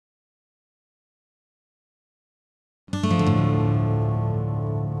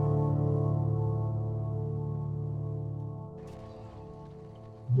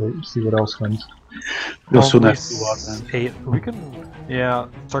wait, see what else comes. We'll soon have Always 8. We can. Yeah,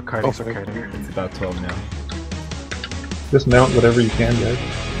 start kiting, start kiting. It's about 12 now. Just mount whatever you can, guys.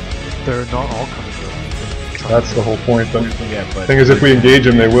 They're not all coming through. That's the whole point. But Yeah, but thing is, if we engage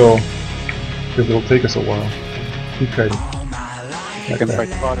them, they will. Because it'll take us a while. Keep kiting. I can fight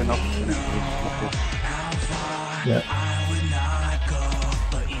far enough. Yeah.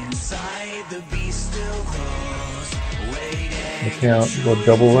 They can't go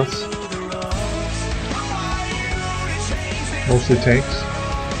double us. Mostly tanks.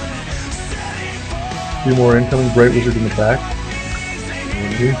 A few more incoming. Bright Wizard in the back.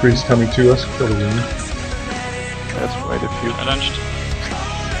 The increase coming to us. Kill the wing. That's quite a few.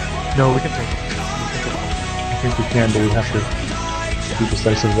 No, we can take it. I think we can, but we have to be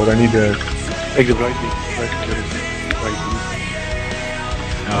decisive. But I need to. Take the right knee.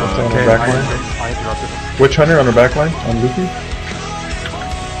 What's on Okay, our back line? I interrupted him. Witch Hunter on our back line? On Luffy?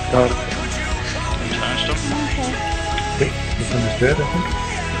 Got it. Okay, this one is dead, I think.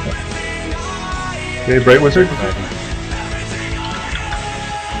 Okay, Bright Wizard.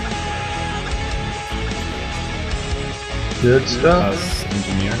 Good stuff.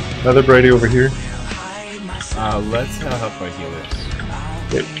 Engineer. Another Brighty over here. Let's help our healers.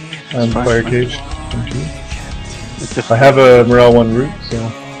 Okay, I'm Fire Cage. Thank you. I have a Morale 1 root, so.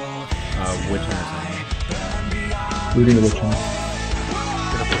 Witch Hunter's Looting the Witch Hunter.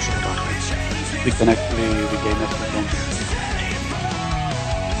 Gonna push him back. We can actually regain that from.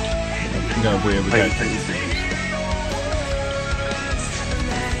 No, we got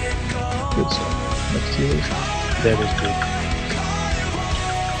Good stuff. Next healers. That is good.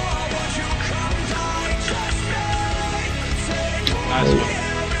 Nice one.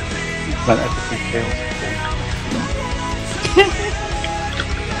 But everything fails.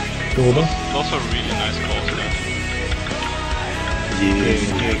 Golden. Those are really nice calls, guys.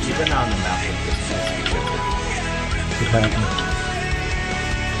 Yeah, keep an eye on the map with this. Good happening.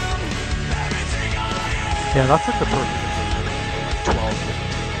 Yeah, that's like the perfect 12.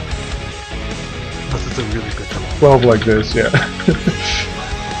 This is a really good 12. 12 like this, yeah.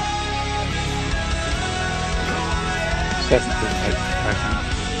 7 to 5.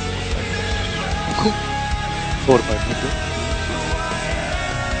 Cool. 4 to 5 people.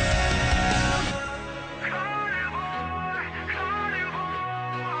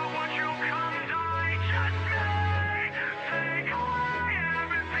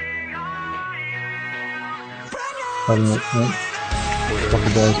 Fighting it, right?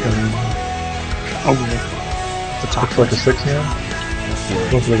 Couple guys coming. Oh, yeah. The top Looks like a 6 now.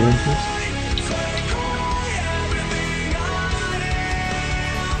 Both of the rings.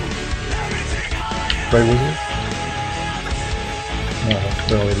 Bright Wizard? No,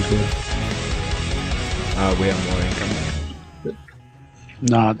 they're already good. We have more incoming.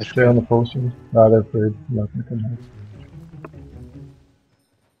 Nah, that's Stay on the potion. Nah, they're afraid. I'm not gonna come out.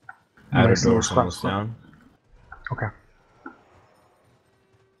 Outer Nice little door's almost scrap. down. Okay.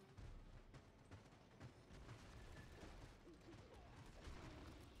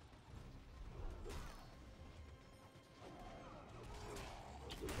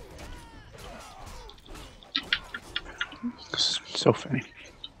 so funny.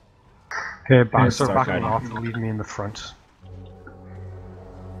 Okay, backs are start backing guiding. off and leave me in the front.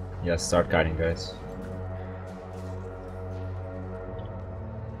 Yeah, start guiding, guys.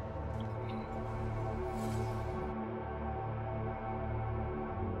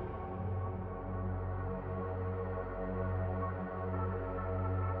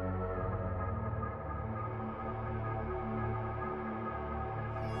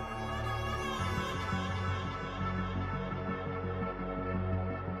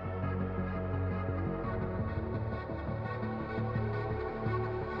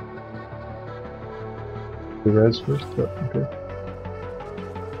 The res first, but okay.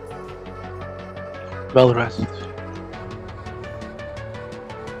 Well rested.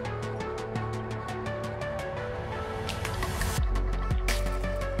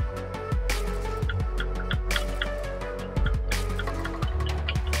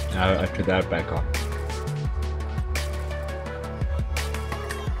 After that, back off.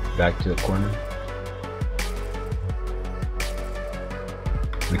 Back to the corner.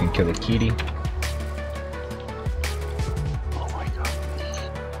 We can kill a kitty. Oh my god.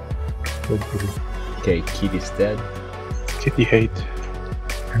 Good, good. Okay, kitty's dead. Kitty hate.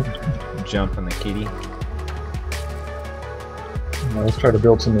 Jump on the kitty. Now let's try to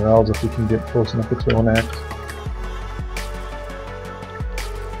build some morales if we can get close enough to its own axe.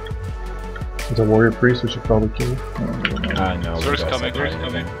 There's a warrior priest we should probably kill. No. we Zer's gotta coming, start Zer's guiding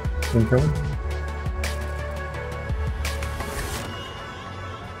coming. again. Incoming?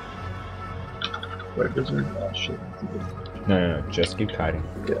 Vipers are. Oh shit. No, just keep kiting.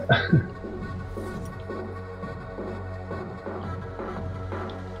 Yeah.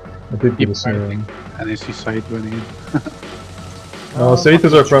 I did get a snare in. And is he side running in? No, Saith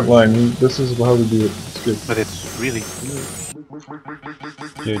is our front line. This is how we do it. It's good. But it's really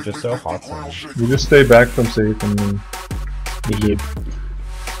Dude, just so hot on him. You just stay back from Saith and then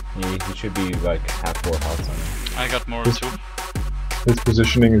He should be like half more hot on him. I got more This- too. his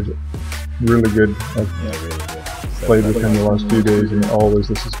positioning is really good. I've Yeah, really good. So played with him the last few days and always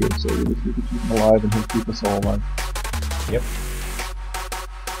this is good. So we just need to keep him alive and he'll keep us all alive. Yep.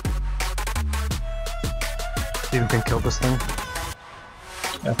 You can kill this thing.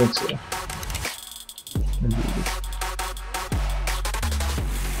 I think so.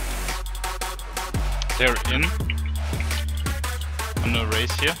 They're in. On the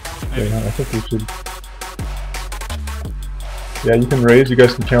race here. Okay, I think we should. Yeah, you can raise. You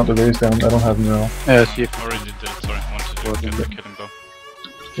guys can count the raise down. I don't have morale. see if Already did it, sorry. I wanted to get the kill and go.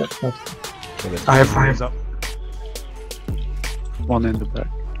 Yep, that's. I have frames up. one in the back.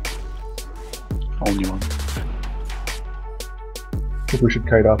 Only one. I think we should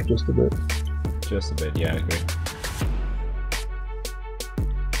kite off just a bit. Just a bit, yeah, I agree.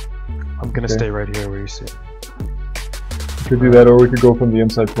 I'm gonna Okay. stay right here where you see it. We could do that, or we could go from the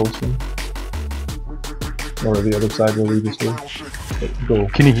inside posting. Or the other side where we just were. Go.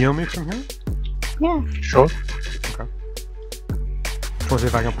 Can you heal me from here? Sure. Try to see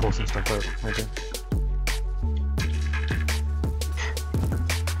if I can pull some stuff out, maybe.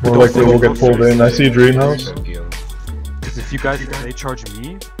 More likely we'll get pulled in. I see Dream House. Because if you guys they charge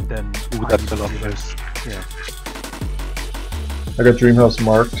me, then Ooh, I that's need a to lot do less. this. Yeah. I got Dream House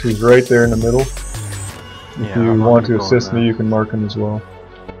marked. He's right there in the middle. If Yeah, you I'm not want to gonna go on assist me, that. you can mark him as well.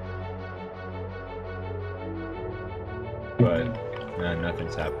 But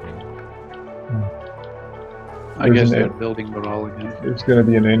nothing's happening. I There's guess an they're ed- building morale again. There's going to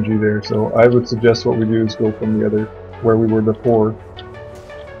be an NG there, so I would suggest what we do is go from the other, where we were before.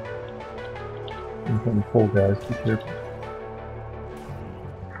 And from pull guys, be careful.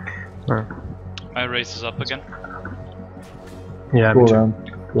 Alright. My race is up again. Yeah, Go me too. around,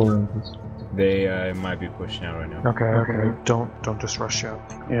 please. They might be pushing out right now. Okay. Don't just rush out.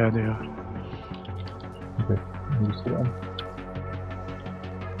 Yeah, they are. Okay, I'm just go on.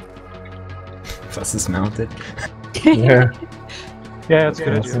 Fuss is mounted. Yeah. Yeah, it's a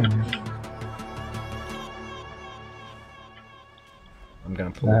good Awesome. idea. I'm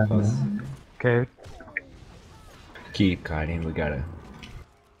gonna pull the fuss. Okay. Keep kiting, we gotta.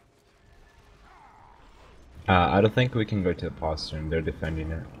 I don't think we can go to the postern, they're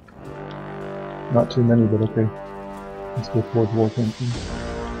defending it. Not too many, but okay. Let's go towards war country.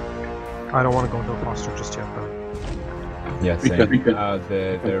 I don't want to go into a posture just yet, though. Yeah, We same. can-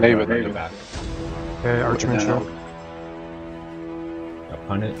 They're play right with in the it. back. Okay, Archman Yeah. show.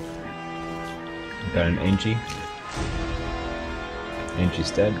 Upon it. Got an NG.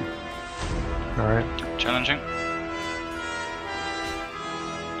 NG's dead. Alright. Challenging.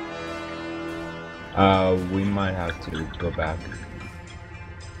 We might have to go back.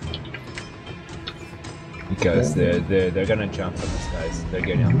 Because they're gonna jump on these guys. They're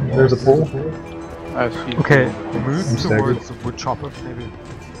getting on the walls. There's a pull. I see. Okay, move I'm staggered. towards the wood chopper, maybe.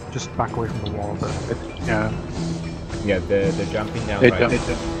 Just back away from the wall a bit. Yeah. Yeah, they're jumping down They right. jump.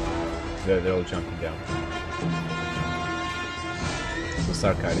 They're all jumping down. So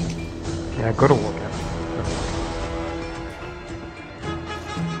start kiting. Yeah, go to war camp.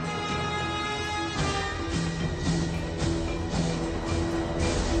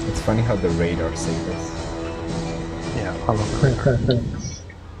 It's funny how the radar saved us. Yeah, I love it.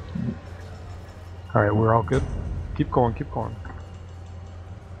 Alright, we're all good. Keep going, keep going.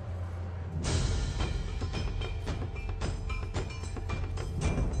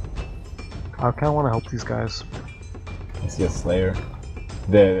 I kinda wanna help these guys. I see a Slayer.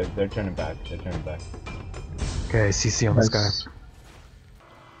 They're turning back. They're turning back. Okay, CC on this guy. Nice.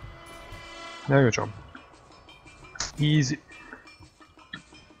 There you go. Easy.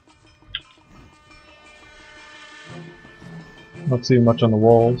 Not seeing much on the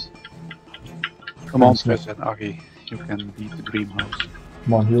walls. Come on, Nice. Fez and Agi. You can beat the Dream House.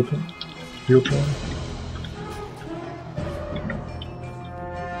 Come on, heal turn. Heal turn.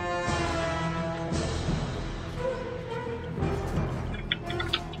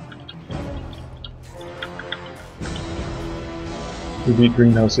 We beat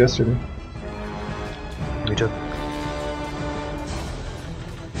Greenhouse yesterday. We did.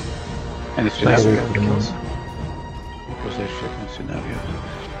 And it's Nice, we scenario. got the kills. Because they're checking scenario.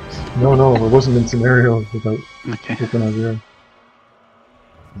 No, it wasn't in scenario without Okay. open IVR.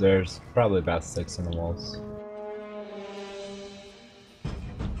 There's probably about 6 on the walls.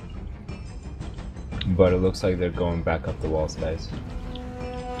 But it looks like they're going back up the walls, guys.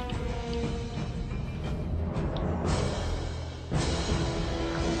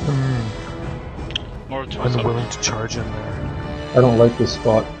 More towards I'm up. willing to charge in there. I don't like this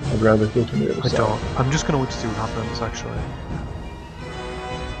spot. I'd rather go from the other I side. don't. I'm just gonna wait to see what happens, actually.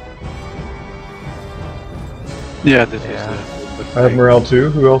 Yeah, this Yeah. is I have morale 2.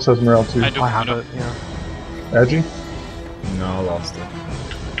 Who else has morale 2? I do. I have know. it, yeah. Agi? No, I lost it.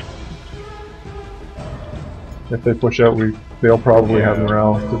 If they push out, they'll probably have Yeah.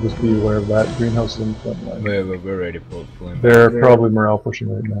 morale, so just be aware of that. Greenhouse is in the front line. We're ready for pulling back. They're probably morale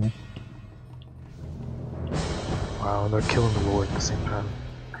pushing right now. Wow, and they're killing the Lord at the same time.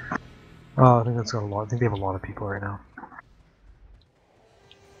 Oh, I think that's got a lot. I think they have a lot of people right now.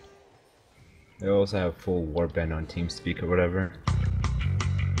 They also have full warband on TeamSpeak or whatever.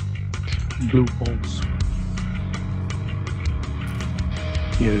 blue balls.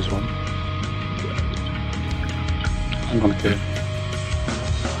 Here is one. I'm gonna kill him.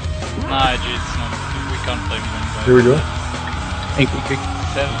 Nah, G, it's not. We can't play one. Here we go. Kick.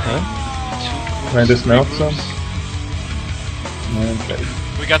 7, 2, Can I dismount some? Okay.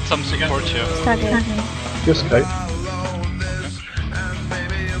 We got some support here. Just kite.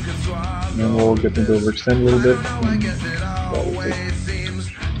 And then we'll get them to overextend a little bit.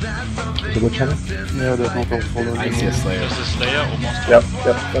 Is it witch hunter? Yeah, there's no follow. I see a Slayer. There's a Slayer almost. Yep,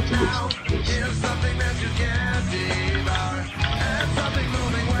 that's a good choice.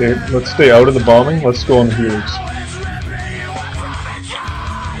 Okay, let's stay out of the bombing. Let's go on the healers.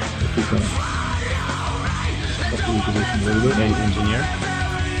 If we can. Let's reposition a little bit. Engineer?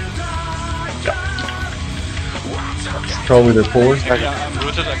 That's probably their forward. Yeah, I'm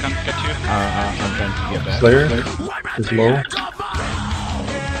rooted, I can't get you. I'm trying to get back. Slayer is low.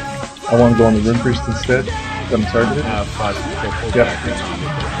 I want to go on the Rune Priest instead. Let him target it. 5, pull Yep. back.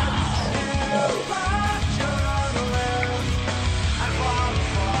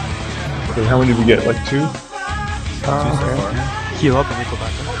 Okay, how many did we get? Like 2? Heal up and we go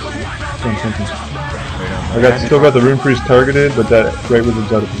back up. That's what I'm thinking. I still got the Rune Priest targeted, but that Great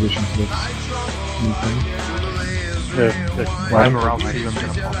Wizard's out of position, so that's... I'm around 2, I'm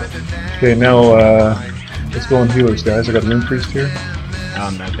gonna pop it. Okay, now let's go on healers, guys. I got Rune Priest here.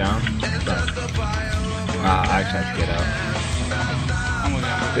 I'm not down. I actually have to get out. I'm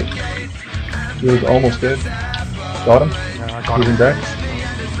with you. Healer's almost dead. Got him. Yeah, I got Moving him. back.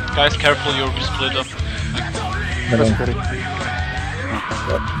 Guys, careful, you're split up. And then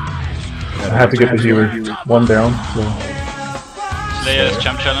I have to get the healer. One down. So. Slayer is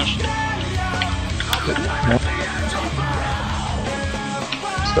champ challenge.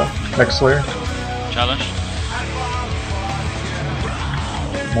 Stuff. Next Slayer. Challenge.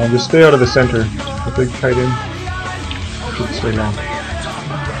 Now just stay out of the center. The big kite in. Should stay down.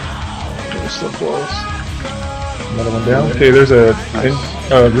 They're still close. Another one down. Okay, there's a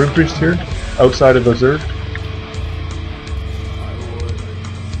Rune Priest here, outside of the Zerg.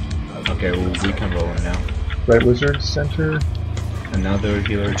 Okay, well, we can roll it now. Right Wizard, center. Another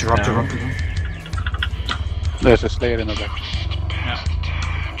healer Interrupt, down. There's a Slayer in the back. Yeah.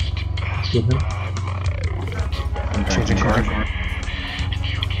 With him. I'm Changing card.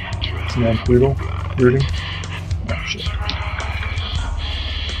 It's now brutal. Rooting. Oh shit.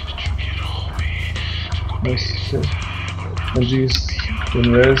 Nice. Okay. MG's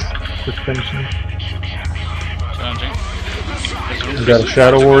in res. Quick finishing. Challenging. We got a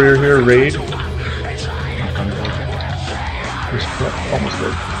Shadow Warrior here, raid. He's almost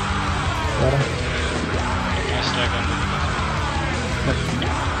dead. Got him. Nice leg on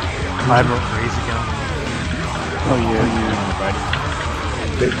I wrote raise again. Oh yeah,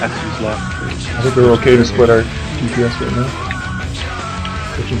 Okay. Axis left. I think we're okay to split our DPS right now.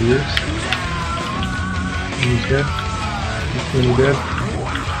 Switching gears. He's dead. He's really dead.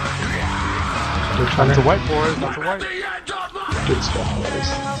 That's a white boy, that's a white. Good stuff, guys.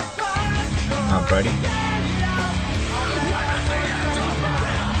 Brady.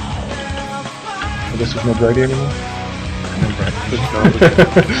 I guess there's no Brady anymore.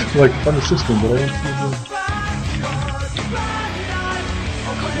 Like on the system, but I don't see the...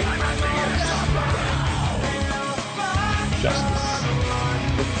 Justice.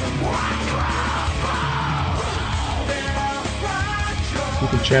 You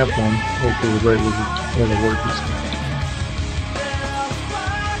can champ one. Hopefully the right wizard will work this time.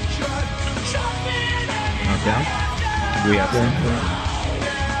 Not down. We have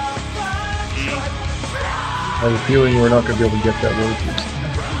I have a feeling we're not going to be able to get that word.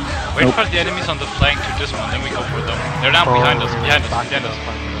 Wait for the enemies on the flank to dismount, then we go for them. They're down behind us, behind us, behind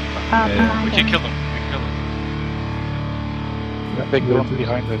us. behind We can us. kill them. We can kill them. Take the Warrior one priest.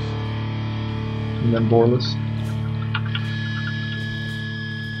 behind us. And then Borless.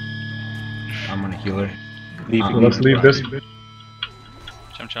 I'm on a healer. Leaving. Let's leave this.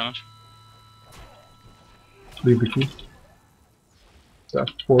 Jump challenge. Leave the key. So,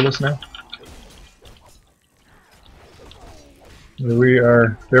 Borless now. We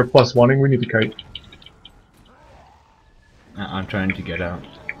are. They're +1ing. We need to kite. I'm trying to get out.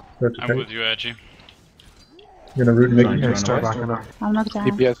 We have to I'm kite. with you, Edgy. You're gonna root Nick. Trying to Yeah, run start away. backing up. I'm knocked down.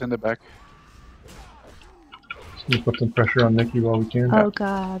 DPS in the back. Just gonna put some pressure on Nikki while we can. Oh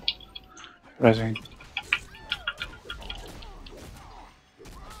god. Rising.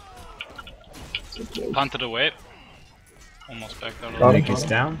 Punted away. Almost backed out of Got the him. Nick is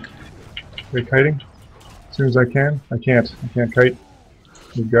down. We're kiting. As soon as I can. I can't. I can't kite.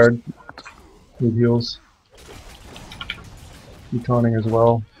 Need guard. Need heals. Econing as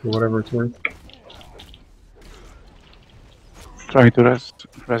well, for whatever it's worth. Trying to rest.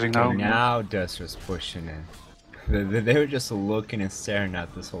 Rising now. Now Destra's pushing in. They were just looking and staring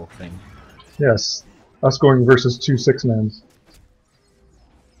at this whole thing. Yes. Us going versus 2 6-mans.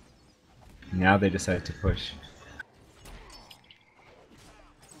 Now they decide to push.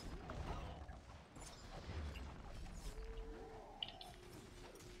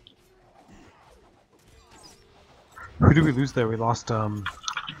 Who did we lose there? We lost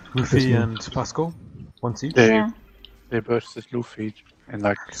Luffy and Pascal. Once each. They Yeah. they bursted Luffy in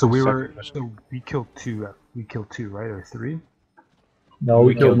like. So we were. seconds. So we killed two. We killed two, right? Or three? No,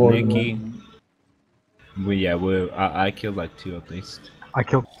 we killed more than Nikki. one. I killed like 2 at least. I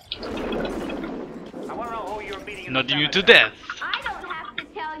killed. Not you to death. I don't have to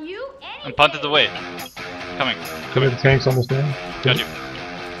tell you anything. And punted away. Coming. Some of the tank's almost down. Got you.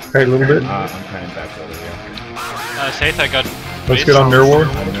 Kite a little bit. I'm coming back over here. Saith, I got. Let's get on their war.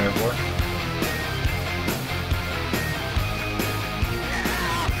 I'm nerve war.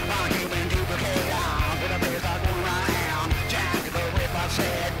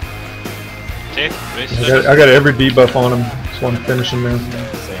 Saith, race. I got every debuff on him. Just want to finish him there.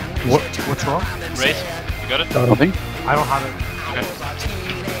 Same. What's wrong? Race. You got it? Got him. Nothing. I don't have it. Okay.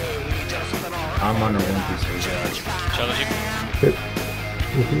 I'm on a 1-piece. Challenging. Hit.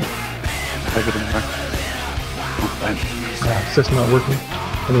 Luffy. I got him back. Oh, fine. Ah, assist not working.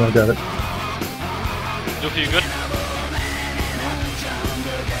 Anyway, I got it. Luffy, you good?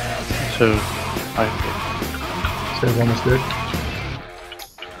 So I This guy's almost dead.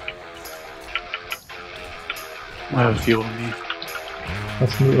 have a heal on me.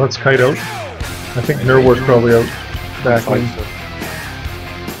 Let's kite out. I think Nerwar's probably out. Back Fine, in. so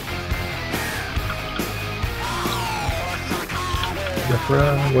Jeffra,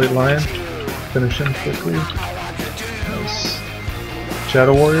 White Lion. Finish him quickly. Nice.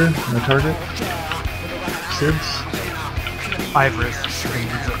 Shadow Warrior, my target. Sids. I have wrist.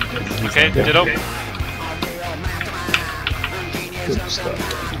 Okay, ditto. Good stuff.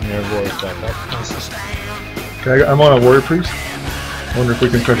 Nerve war is back up. Okay, I'm on a Warrior Priest. Wonder if we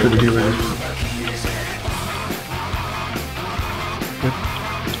can pressure the healer. Good.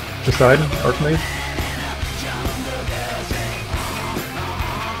 Decide, Archmage.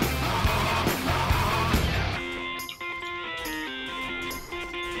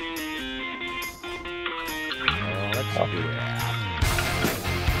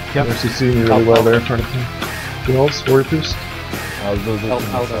 Yep. Actually seeing you really well there in front of me. Who else? Warrior Priest? I'll do this I'll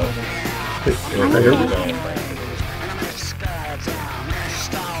myself. Right here.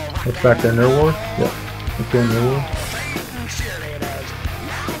 What's back there? Nerwar? Yeah. Let's go Nerwar.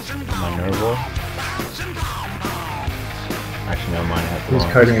 My nerve war. Actually, no, mine has He's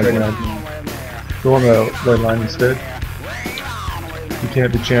long. kiting right now. Go on the right line instead. You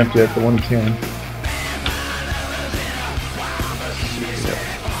can't be champed yet, but when you can.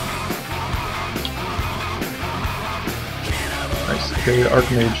 Nice. Okay,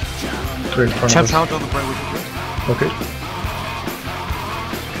 Archmage. Right in front Champ of challenge on the right with you. us. Okay.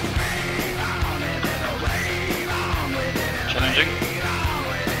 Challenging.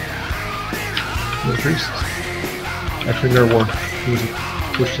 The priest. Actually, Nerwar. He was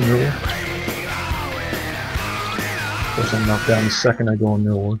pushed to Nerwar. Of course, I'm knocked down the second I go on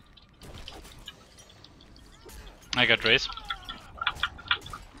Nerwar. I got race.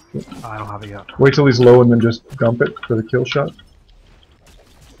 I don't have it yet. Wait till he's low and then just dump it for the kill shot.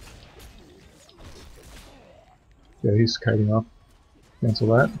 Yeah, he's kiting off. Cancel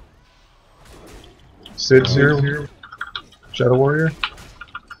that. Sid's here. Shadow Warrior.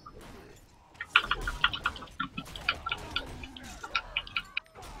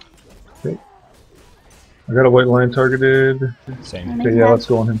 Okay. I got a white line targeted. Same. Okay, yeah, let's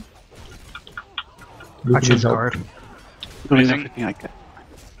go on him. Luke I needs changed help. guard. Doing Amazing. everything I can.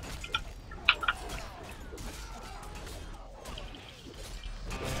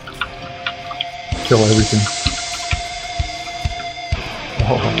 Kill everything.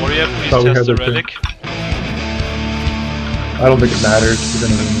 Oh, Warrior, please thought we test had the their thing. relic. I don't think it matters. We're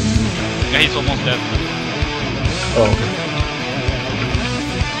gonna win. Yeah, he's almost dead. Oh, okay.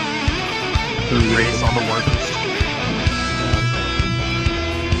 Race on the war beast.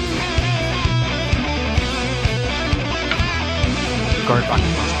 Guard back to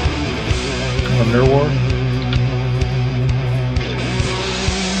first. Mirror War.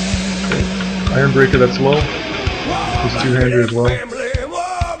 Okay. Iron Breaker, that's low. He's two-hander as well.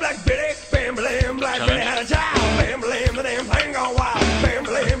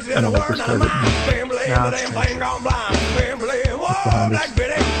 I don't like this target. Yeah, that's strange. Behind us.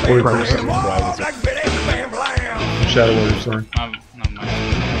 Warrior first. Shadow Warrior, sorry. Never mind.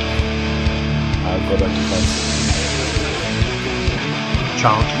 I'll go back to fight.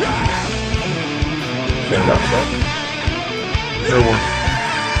 Challenge. Mirror War.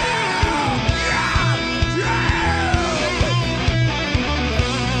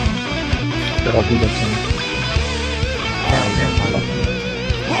 Yeah, I'll do that soon.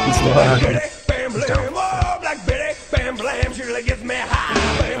 He's still high. He's down.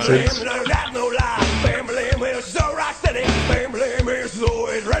 Six.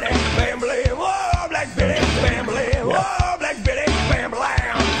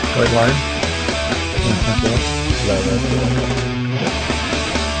 Right line.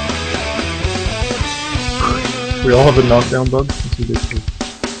 We all have a knockdown bug. That's ridiculous.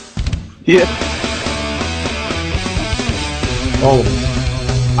 Yeah. All of them.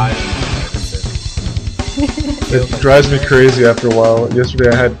 I It drives me crazy after a while. Yesterday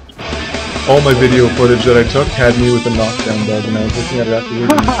I had all my video footage that I took had me with a knockdown bug, and I was looking at it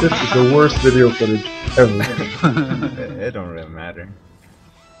afterwards. And this is the worst video footage ever. it don't really matter.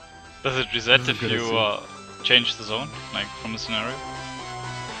 Does it reset if you change the zone, like from the scenario?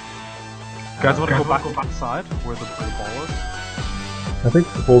 Guys want to go back inside where the ball is? I think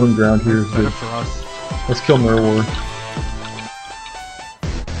holding ground here is Better good. for us. Let's kill Mirror War.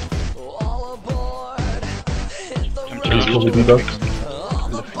 Just pull the debuff.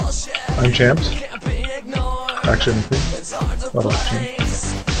 I'm champs. Actually, I'm king. Not off champ.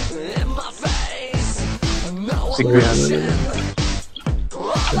 Finish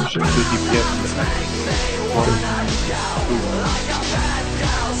it.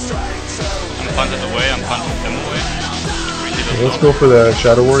 I'm punted away, I'm punting them away. Okay, let's go for the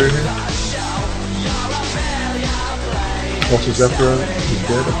Shadow Warrior here. Also Zephyr is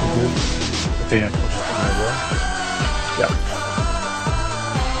dead, I think good. Yeah. Yeah.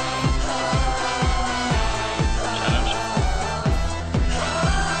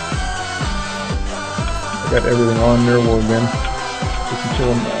 I got everything on Mirror War again. We can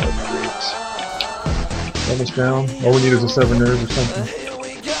kill him now, great. Almost down. All we need is a 7 nerves or something.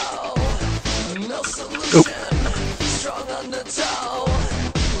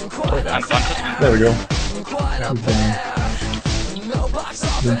 I'm punted. There we go. He's down.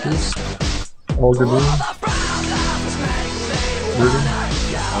 Limpers. All good room. Rooting.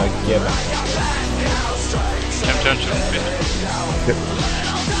 Give back. Turn. Yep.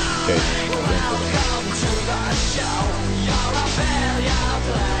 Okay.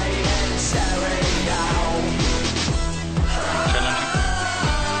 Challenging.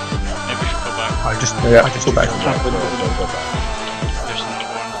 Maybe we should go back. I just Yeah, I go back. There's another one.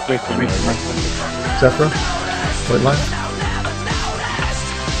 Wait for me. Zephyr. White line.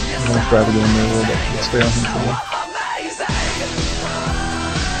 I'm gonna try to go in there a little bit. Let's stay on him for now.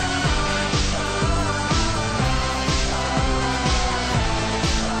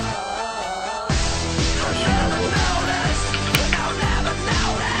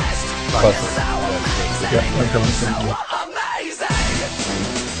 Yeah, I'm coming.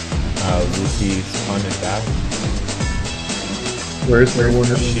 Lucy's on his back. Where is Mirror War?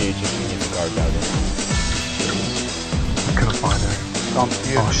 She just needs to guard down. I couldn't find her. Oh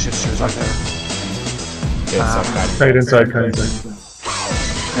shit, she was right there. Yeah, some guy. Kite inside, kite inside.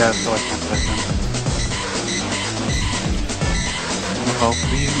 Yeah, so I can't let them. Oh,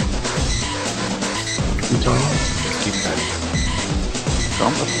 please. Keep going. Just keep cutting.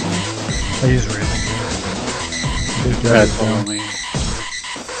 Jump. I use railing. That's only.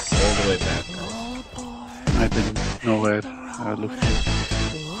 All the way back. I didn't know where Luffy is.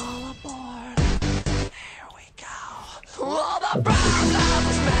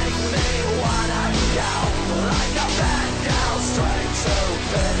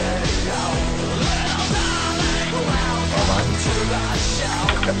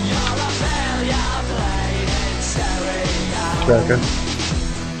 Becca.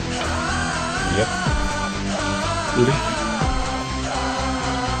 Yep. Rudy.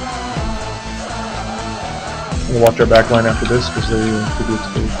 We'll watch our back line after this because they could be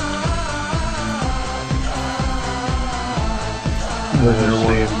exposed.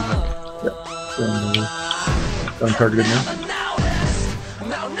 Gun targeted now.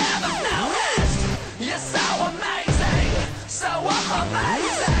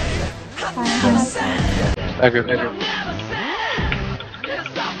 Dagger.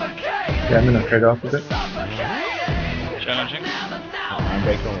 Yeah, I'm gonna trade off with it. Challenging. I'm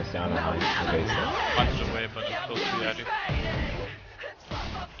breaking this down on my base. Punched away, but I'm close to the idea.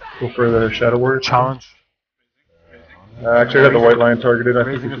 Go for the Shadow Warrior. Challenge. Actually, I got the white line targeted. I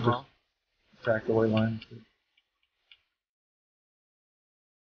think Raising we as could just well. attack the white line.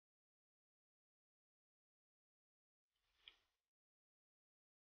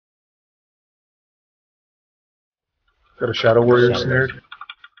 Got a Shadow Warrior snared.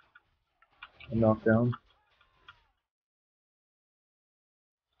 A knockdown.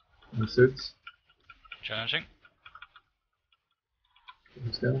 And Sids. Challenging.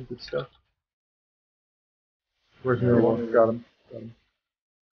 He's down. Good stuff. Where's Mirror? Got him. Got him.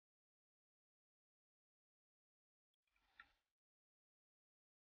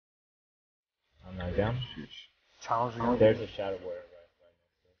 I'm not down. Challenging. There's a Shadow Warrior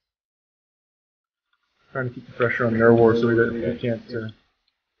Trying to keep the pressure on Mirror War so he can't.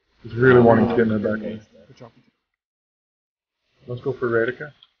 He's really wanting to get in their back line. Good job. Let's go for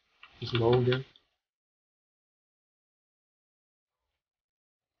Radica. Just low again.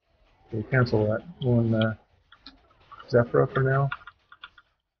 We'll cancel that. One Zephyra for now.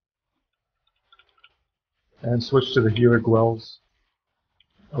 And switch to the healer Gwells.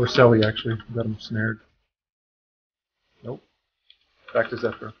 Or Selly actually. Got him snared. Nope. Back to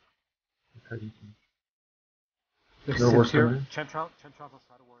Zephyra. Okay. No worse here. coming in. Chentrell will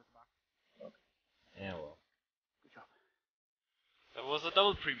try to work back. right. Yeah, well. Good job. That was a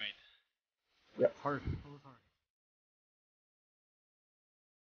double pre-made. Hard. That was hard.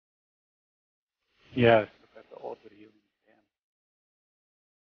 Yeah, at the ult with healing.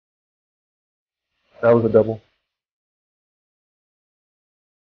 Damn. That was a double.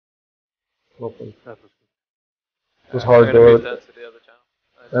 Well played. That was It was hard though.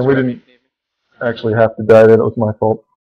 And we didn't actually have to die there. That was my fault.